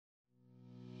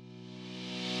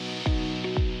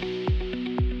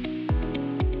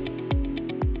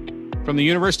From the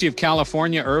University of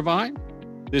California, Irvine,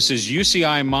 this is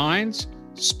UCI Minds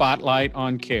Spotlight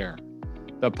on Care,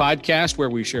 the podcast where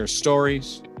we share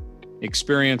stories,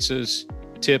 experiences,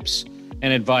 tips,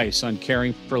 and advice on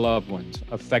caring for loved ones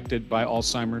affected by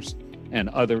Alzheimer's and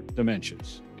other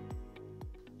dementias.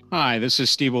 Hi, this is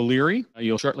Steve O'Leary.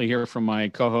 You'll shortly hear from my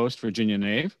co-host, Virginia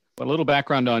Naeve. But a little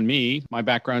background on me. My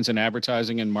background's in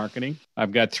advertising and marketing.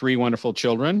 I've got 3 wonderful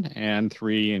children and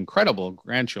 3 incredible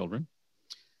grandchildren.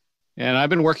 And I've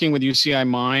been working with UCI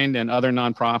Mind and other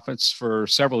nonprofits for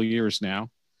several years now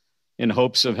in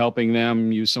hopes of helping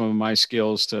them use some of my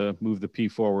skills to move the P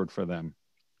forward for them.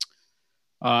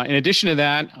 In addition to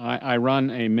that, I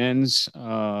run a men's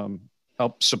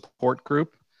help support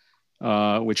group,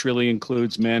 which really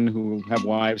includes men who have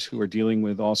wives who are dealing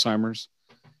with Alzheimer's.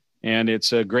 And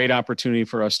it's a great opportunity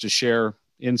for us to share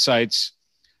insights,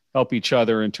 help each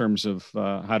other in terms of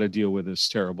how to deal with this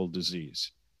terrible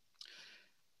disease.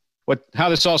 How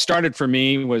this all started for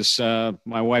me was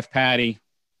my wife, Patty,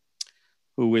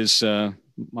 who is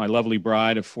my lovely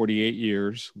bride of 48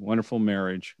 years, wonderful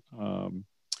marriage,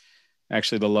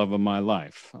 actually the love of my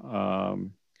life.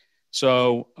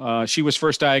 So she was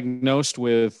first diagnosed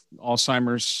with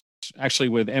Alzheimer's, actually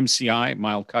with MCI,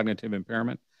 mild cognitive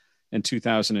impairment, in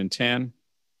 2010,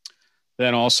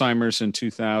 then Alzheimer's in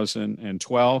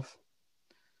 2012.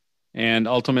 And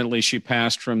ultimately, she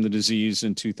passed from the disease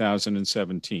in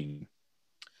 2017.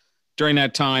 During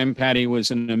that time, Patty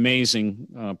was an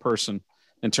amazing person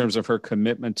in terms of her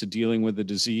commitment to dealing with the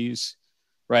disease.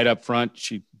 Right up front,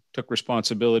 she took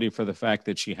responsibility for the fact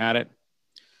that she had it.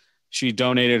 She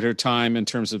donated her time in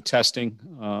terms of testing,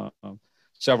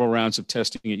 several rounds of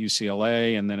testing at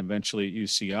UCLA and then eventually at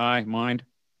UCI Mind.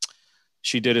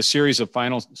 She did a series of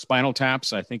spinal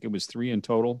taps. I think it was 3 in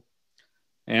total.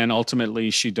 And ultimately,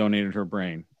 she donated her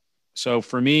brain. So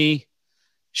for me,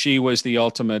 she was the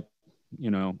ultimate,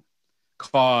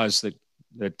 cause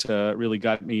that really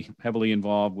got me heavily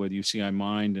involved with UCI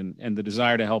Mind and the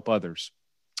desire to help others.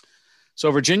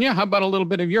 So Virginia, how about a little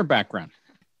bit of your background?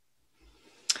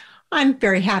 I'm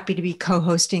very happy to be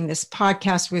co-hosting this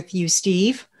podcast with you,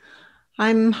 Steve.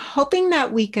 I'm hoping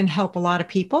that we can help a lot of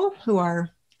people who are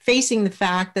facing the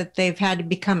fact that they've had to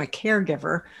become a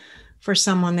caregiver for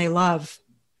someone they love.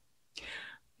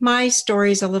 My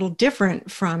story is a little different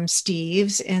from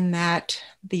Steve's in that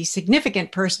the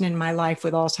significant person in my life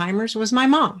with Alzheimer's was my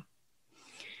mom.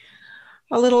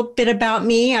 A little bit about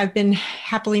me. I've been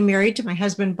happily married to my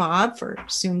husband, Bob, for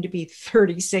soon to be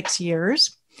 36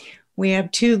 years. We have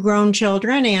 2 grown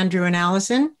children, Andrew and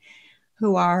Allison,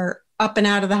 who are up and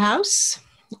out of the house.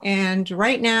 And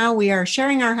right now we are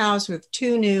sharing our house with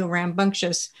 2 new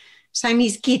rambunctious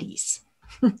Siamese kitties.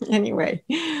 Anyway,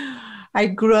 I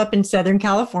grew up in Southern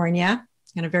California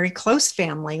in a very close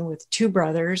family with 2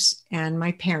 brothers and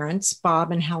my parents,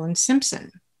 Bob and Helen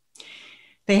Simpson.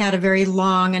 They had a very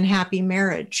long and happy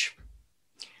marriage.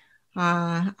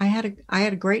 I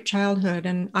had a great childhood,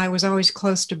 and I was always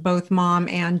close to both mom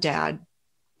and dad.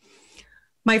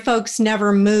 My folks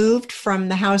never moved from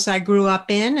the house I grew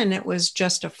up in, and it was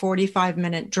just a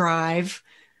 45-minute drive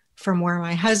from where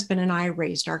my husband and I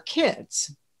raised our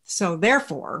kids. So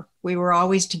therefore, we were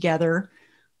always together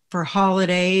for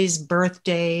holidays,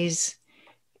 birthdays,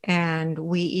 and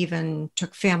we even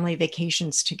took family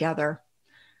vacations together.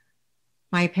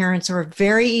 My parents were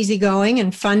very easygoing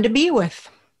and fun to be with.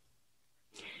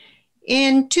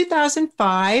 In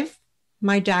 2005,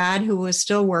 my dad, who was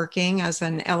still working as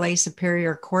an LA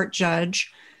Superior Court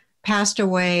judge, passed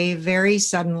away very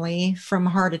suddenly from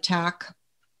a heart attack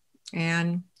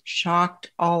and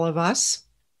shocked all of us.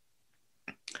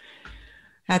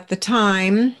 At the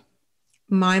time,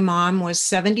 my mom was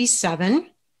 77,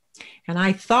 and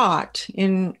I thought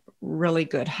in really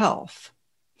good health.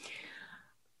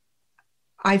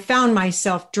 I found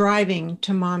myself driving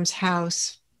to mom's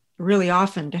house really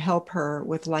often to help her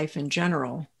with life in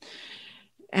general.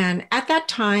 And at that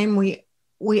time, we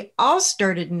all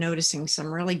started noticing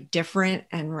some really different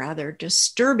and rather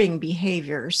disturbing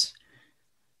behaviors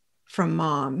from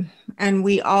mom. And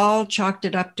we all chalked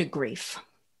it up to grief.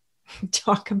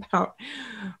 Talk about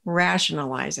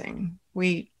rationalizing.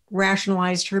 We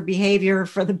rationalized her behavior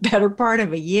for the better part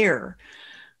of a year,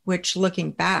 which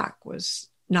looking back was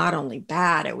not only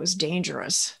bad, it was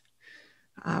dangerous.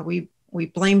 We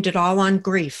blamed it all on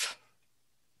grief.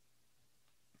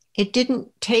 It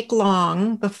didn't take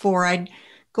long before I'd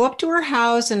go up to her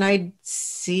house and I'd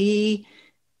see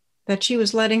that she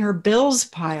was letting her bills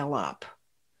pile up.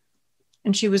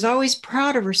 And she was always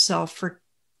proud of herself for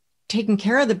taking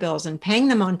care of the bills and paying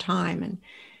them on time. And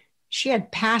she had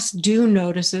past due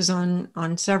notices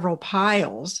on several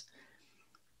piles.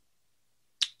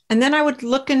 And then I would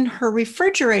look in her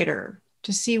refrigerator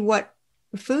to see what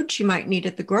food she might need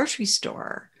at the grocery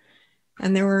store.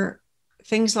 And there were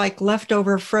things like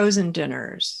leftover frozen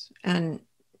dinners and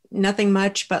nothing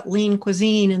much but lean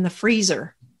cuisine in the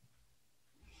freezer.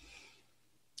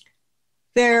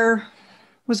 There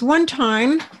was one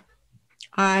time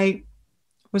I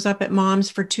was up at Mom's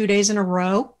for 2 days in a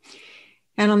row.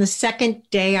 And on the second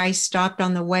day, I stopped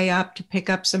on the way up to pick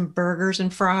up some burgers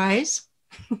and fries.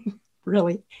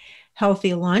 Really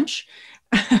healthy lunch,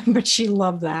 but she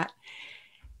loved that.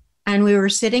 And we were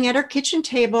sitting at her kitchen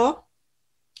table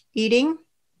eating.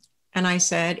 And I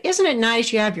said, "Isn't it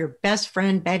nice you have your best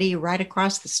friend Betty right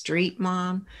across the street,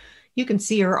 Mom? You can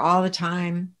see her all the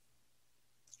time."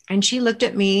 And she looked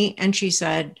at me and she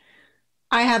said,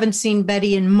 "I haven't seen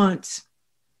Betty in months."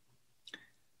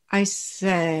 I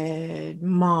said,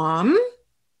 "Mom,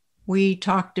 we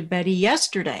talked to Betty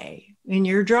yesterday in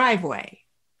your driveway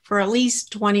for at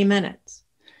least 20 minutes.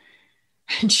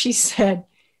 And she said,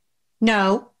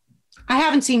 "No, I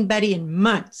haven't seen Betty in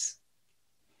months."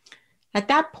 At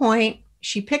that point,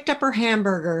 she picked up her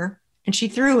hamburger and she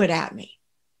threw it at me.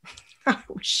 I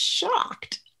was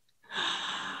shocked.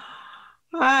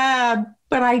 But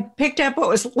I picked up what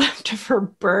was left of her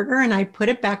burger and I put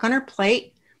it back on her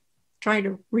plate, trying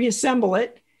to reassemble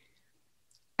it.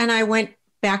 And I went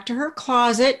back to her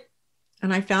closet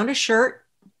and I found a shirt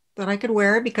that I could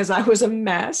wear because I was a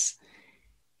mess.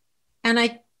 And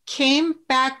I came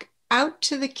back out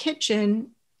to the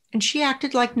kitchen and she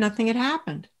acted like nothing had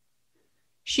happened.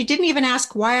 She didn't even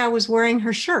ask why I was wearing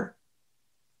her shirt.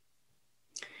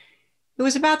 It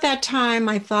was about that time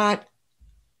I thought,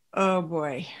 oh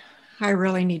boy, I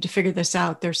really need to figure this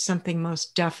out. There's something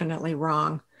most definitely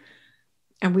wrong.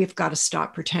 And we've got to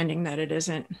stop pretending that it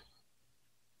isn't.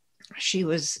 She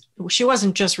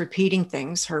wasn't just repeating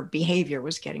things. Her behavior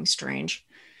was getting strange.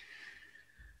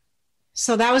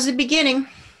 So that was the beginning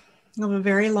of a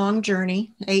very long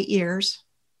journey, 8 years.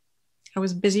 I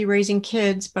was busy raising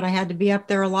kids, but I had to be up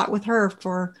there a lot with her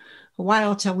for a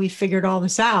while till we figured all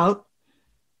this out.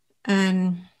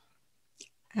 And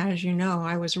as you know,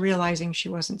 I was realizing she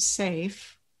wasn't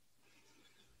safe.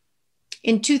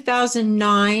 In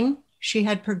 2009, she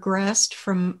had progressed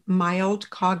from mild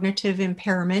cognitive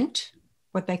impairment,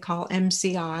 what they call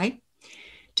MCI,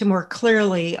 to more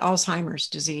clearly Alzheimer's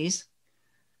disease.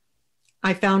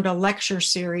 I found a lecture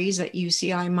series at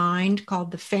UCI Mind called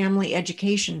the Family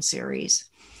Education Series,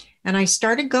 and I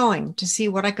started going to see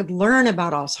what I could learn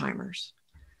about Alzheimer's.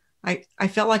 I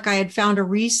felt like I had found a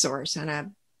resource and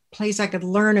a place I could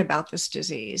learn about this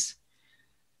disease.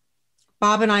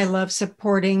 Bob and I love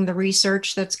supporting the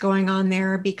research that's going on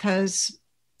there because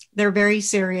they're very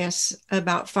serious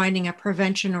about finding a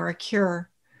prevention or a cure.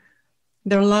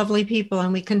 They're lovely people,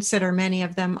 and we consider many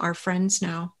of them our friends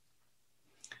now.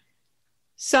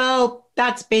 So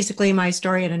that's basically my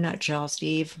story in a nutshell,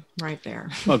 Steve, right there.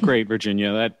 Well, great,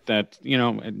 Virginia. That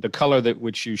the color that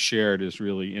which you shared is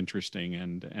really interesting,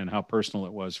 and how personal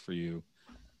it was for you.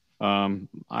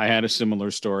 I had a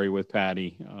similar story with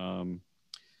Patty.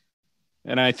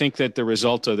 And I think that the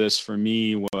result of this for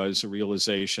me was a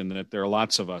realization that there are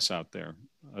lots of us out there,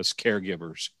 us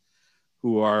caregivers,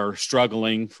 who are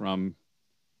struggling from,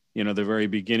 the very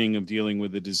beginning of dealing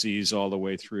with the disease all the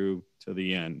way through to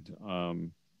the end.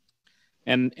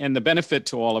 And the benefit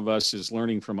to all of us is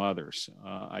learning from others.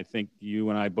 I think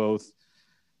you and I both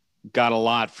got a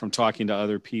lot from talking to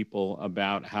other people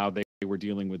about how they were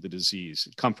dealing with the disease.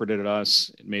 It comforted us.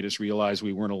 It made us realize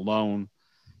we weren't alone.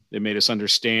 It made us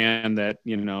understand that,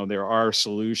 there are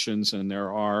solutions and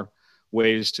there are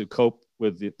ways to cope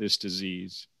with this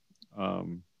disease.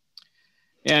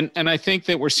 And I think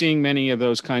that we're seeing many of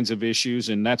those kinds of issues,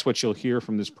 and that's what you'll hear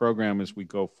from this program as we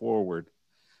go forward.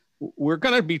 We're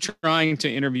going to be trying to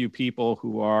interview people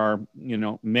who are,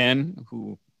 men,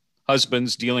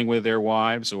 husbands dealing with their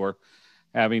wives or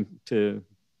having to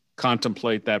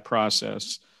contemplate that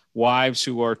process. Wives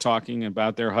who are talking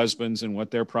about their husbands and what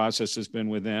their process has been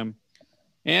with them.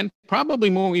 And probably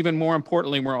even more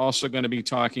importantly, we're also going to be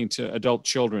talking to adult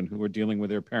children who are dealing with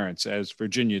their parents, as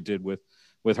Virginia did with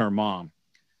her mom.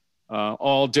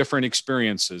 All different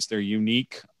experiences. They're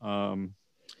unique.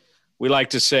 We like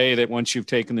to say that once you've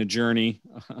taken the journey,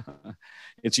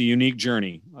 it's a unique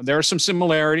journey. There are some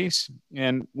similarities,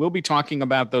 and we'll be talking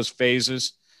about those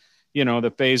phases.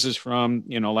 The phases from,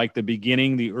 like the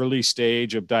beginning, the early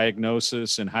stage of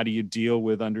diagnosis and how do you deal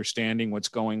with understanding what's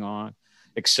going on,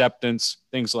 acceptance,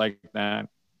 things like that.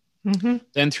 Mm-hmm.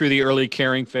 Then through the early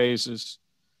caring phases.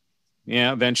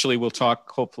 Yeah, eventually we'll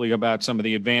talk hopefully about some of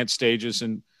the advanced stages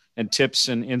and tips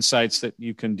and insights that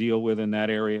you can deal with in that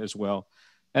area as well.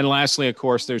 And lastly, of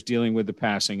course, there's dealing with the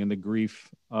passing and the grief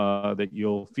that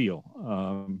you'll feel.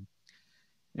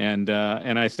 And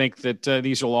I think that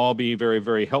these will all be very,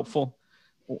 very helpful.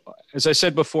 As I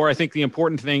said before, I think the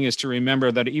important thing is to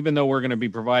remember that even though we're going to be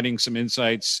providing some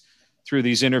insights through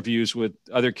these interviews with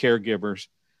other caregivers,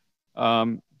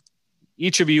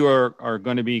 each of you are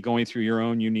going to be going through your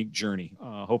own unique journey.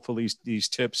 Hopefully these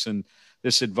tips and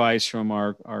this advice from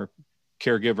our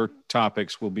caregiver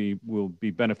topics will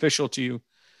be beneficial to you,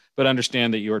 but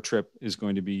understand that your trip is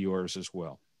going to be yours as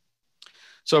well.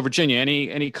 So Virginia,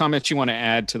 any comments you want to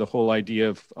add to the whole idea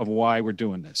of why we're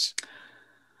doing this?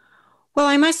 Well,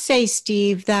 I must say,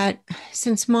 Steve, that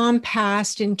since Mom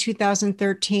passed in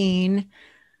 2013,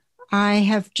 I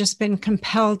have just been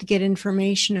compelled to get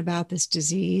information about this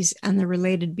disease and the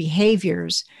related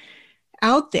behaviors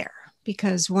out there,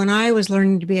 because when I was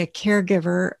learning to be a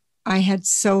caregiver, I had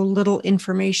so little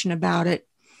information about it,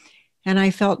 and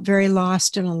I felt very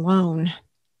lost and alone.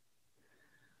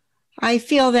 I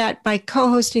feel that by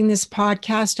co-hosting this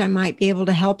podcast, I might be able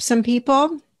to help some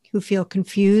people who feel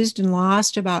confused and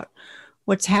lost about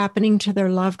what's happening to their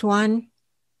loved one.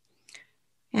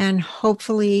 And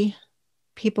hopefully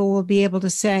people will be able to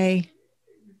say,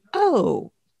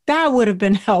 oh, that would have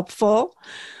been helpful.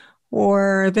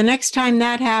 Or the next time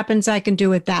that happens, I can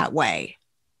do it that way.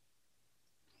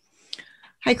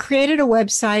 I created a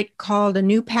website called A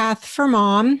New Path for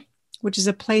Mom, which is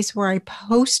a place where I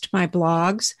post my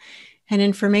blogs and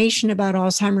information about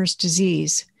Alzheimer's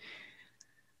disease.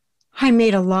 I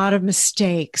made a lot of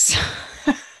mistakes.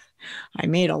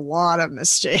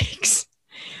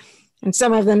 And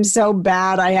some of them so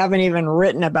bad I haven't even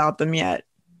written about them yet.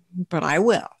 But I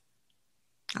will.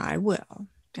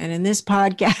 And in this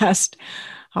podcast,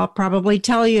 I'll probably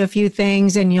tell you a few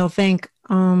things and you'll think,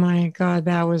 oh my God,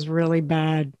 that was really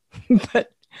bad.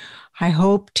 But I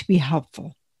hope to be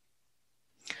helpful.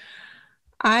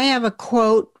 I have a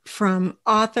quote from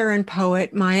author and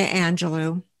poet Maya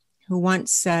Angelou, who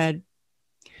once said,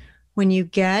 "When you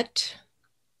get,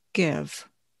 give.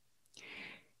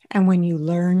 And when you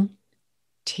learn,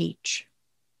 teach."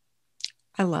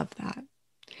 I love that.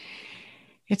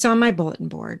 It's on my bulletin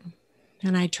board,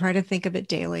 and I try to think of it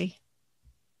daily.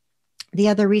 The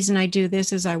other reason I do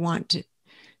this is I want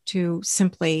to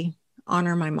simply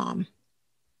honor my mom.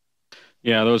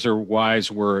 Yeah, those are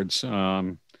wise words.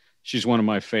 She's one of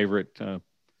my favorite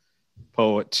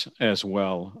poets as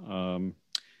well.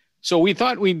 So we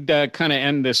thought we'd kind of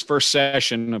end this first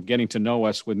session of getting to know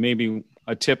us with maybe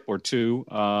a tip or two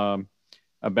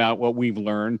about what we've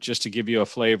learned, just to give you a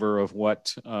flavor of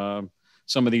what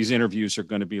some of these interviews are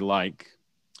going to be like.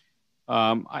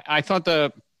 I thought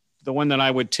the one that I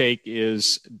would take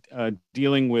is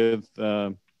dealing with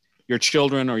your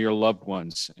children or your loved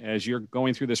ones. As you're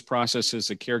going through this process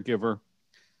as a caregiver,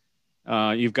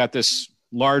 you've got this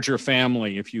larger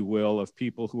family, if you will, of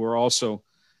people who are also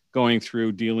going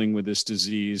through dealing with this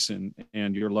disease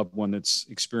and your loved one that's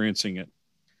experiencing it.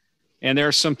 And there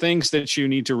are some things that you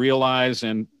need to realize,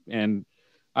 and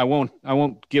I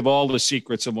won't give all the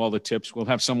secrets of all the tips. We'll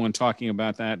have someone talking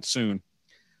about that soon.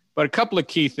 But a couple of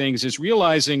key things is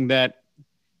realizing that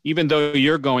even though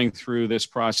you're going through this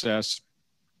process,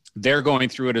 they're going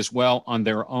through it as well on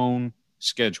their own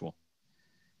schedule.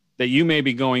 That you may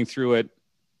be going through it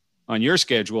on your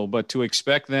schedule, but to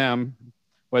expect them,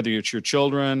 whether it's your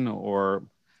children or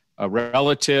a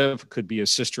relative, could be a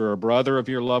sister or a brother of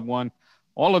your loved one,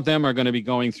 all of them are going to be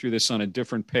going through this on a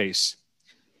different pace.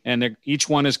 And each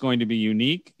one is going to be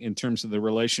unique in terms of the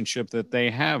relationship that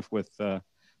they have with the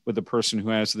person who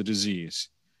has the disease.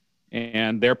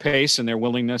 And their pace and their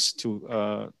willingness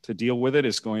to deal with it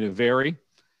is going to vary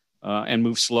and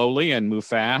move slowly and move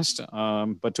fast.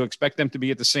 But to expect them to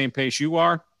be at the same pace you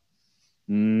are,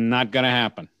 not going to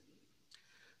happen.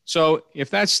 So if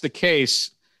that's the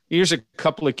case, here's a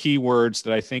couple of key words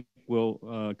that I think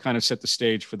will kind of set the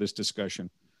stage for this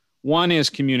discussion. One is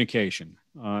communication.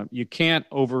 You can't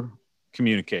over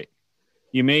communicate.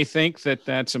 You may think that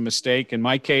that's a mistake. In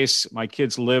my case, my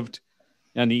kids lived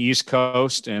on the East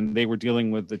Coast and they were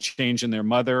dealing with the change in their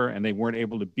mother and they weren't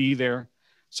able to be there.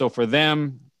 So for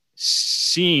them,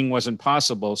 seeing wasn't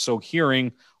possible. So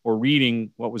hearing or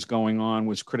reading what was going on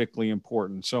was critically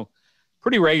important. So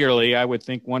pretty regularly, I would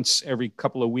think once every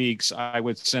couple of weeks, I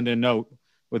would send a note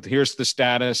with here's the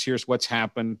status, here's what's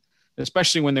happened,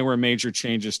 especially when there were major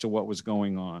changes to what was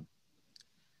going on.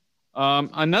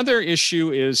 Another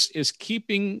issue is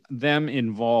keeping them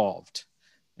involved.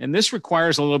 And this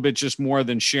requires a little bit just more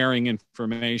than sharing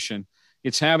information.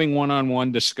 It's having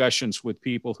one-on-one discussions with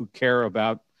people who care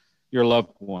about your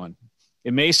loved one.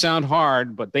 It may sound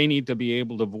hard, but they need to be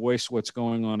able to voice what's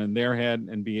going on in their head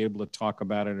and be able to talk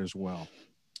about it as well.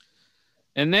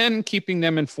 And then keeping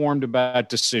them informed about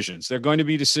decisions. There are going to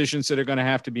be decisions that are going to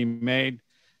have to be made.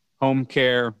 Home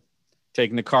care,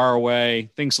 taking the car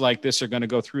away, things like this are going to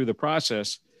go through the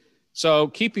process. So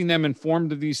keeping them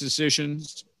informed of these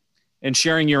decisions and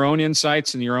sharing your own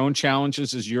insights and your own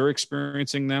challenges as you're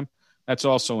experiencing them, that's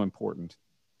also important.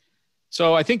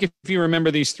 So I think if you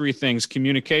remember these three things,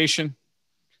 communication,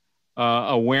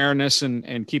 awareness,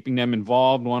 and keeping them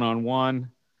involved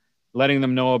one-on-one, letting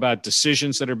them know about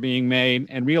decisions that are being made,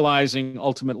 and realizing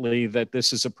ultimately that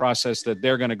this is a process that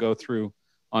they're going to go through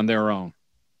on their own.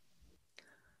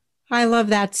 I love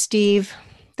that, Steve.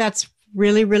 That's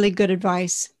really, really good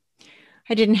advice.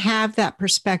 I didn't have that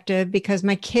perspective because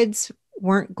my kids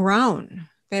weren't grown.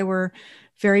 They were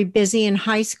very busy in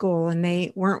high school and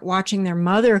they weren't watching their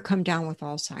mother come down with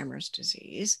Alzheimer's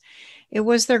disease. It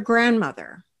was their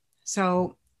grandmother.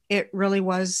 So it really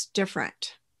was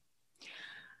different.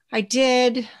 I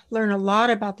did learn a lot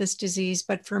about this disease,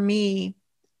 but for me,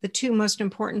 the two most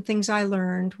important things I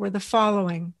learned were the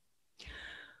following.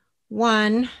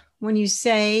 One, when you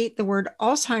say the word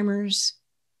Alzheimer's,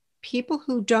 people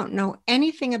who don't know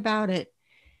anything about it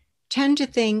tend to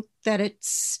think that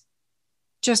it's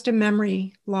just a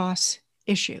memory loss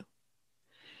issue.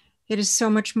 It is so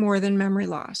much more than memory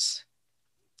loss.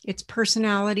 It's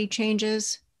personality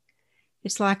changes,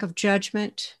 it's lack of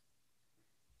judgment,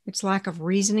 it's lack of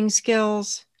reasoning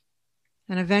skills,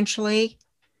 and eventually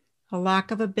a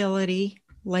lack of ability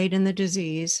late in the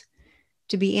disease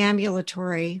to be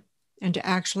ambulatory and to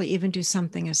actually even do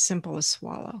something as simple as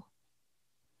swallow.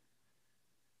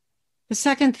 The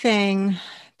second thing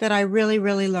that I really,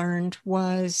 really learned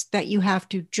was that you have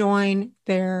to join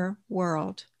their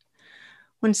world.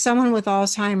 When someone with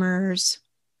Alzheimer's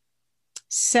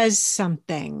says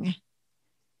something,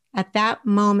 at that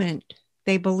moment,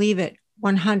 they believe it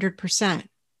 100%.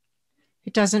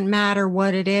 It doesn't matter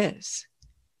what it is.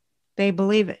 They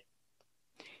believe it.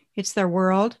 It's their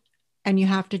world, and you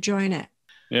have to join it.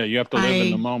 Yeah, you have to live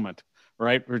in the moment,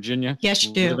 right, Virginia? Yes,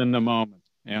 you do. Live in the moment,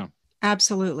 yeah.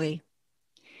 Absolutely.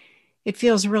 It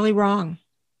feels really wrong.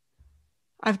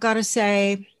 I've got to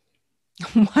say,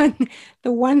 the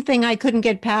one thing I couldn't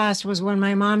get past was when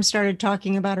my mom started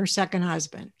talking about her second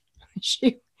husband.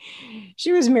 She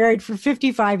was married for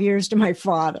 55 years to my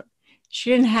father.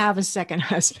 She didn't have a second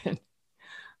husband.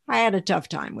 I had a tough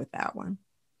time with that one.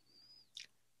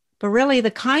 But really,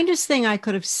 the kindest thing I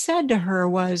could have said to her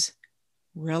was,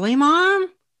 "Really,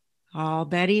 Mom? I'll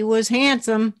bet he was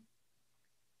handsome."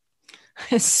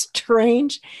 As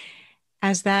strange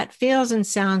as that feels and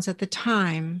sounds at the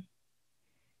time,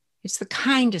 it's the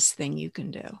kindest thing you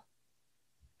can do.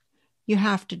 You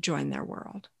have to join their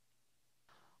world.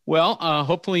 Well,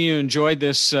 hopefully you enjoyed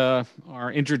this,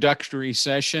 our introductory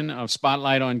session of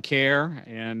Spotlight on Care,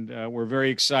 and we're very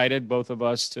excited, both of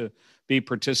us, to be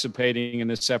participating in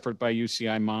this effort by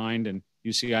UCI Mind and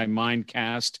UCI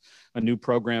Mindcast, a new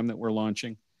program that we're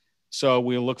launching. So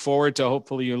we look forward to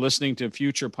hopefully you're listening to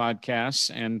future podcasts.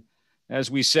 And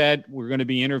as we said, we're going to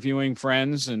be interviewing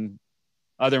friends and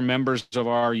other members of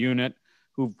our unit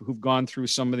who've gone through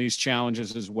some of these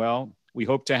challenges as well. We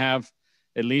hope to have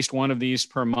at least one of these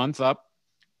per month up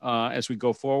as we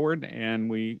go forward. And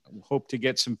we hope to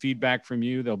get some feedback from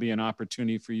you. There'll be an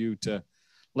opportunity for you to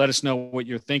let us know what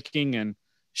you're thinking and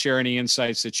share any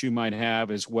insights that you might have,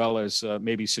 as well as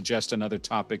maybe suggest another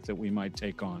topic that we might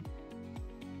take on.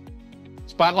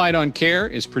 Spotlight on Care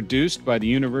is produced by the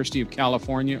University of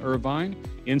California, Irvine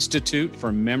Institute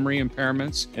for Memory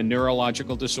Impairments and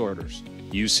Neurological Disorders,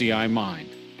 UCI Mind.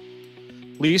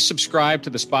 Please subscribe to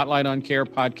the Spotlight on Care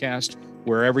podcast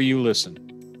wherever you listen.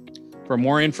 For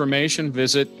more information,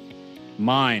 visit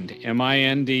mind.uci.edu.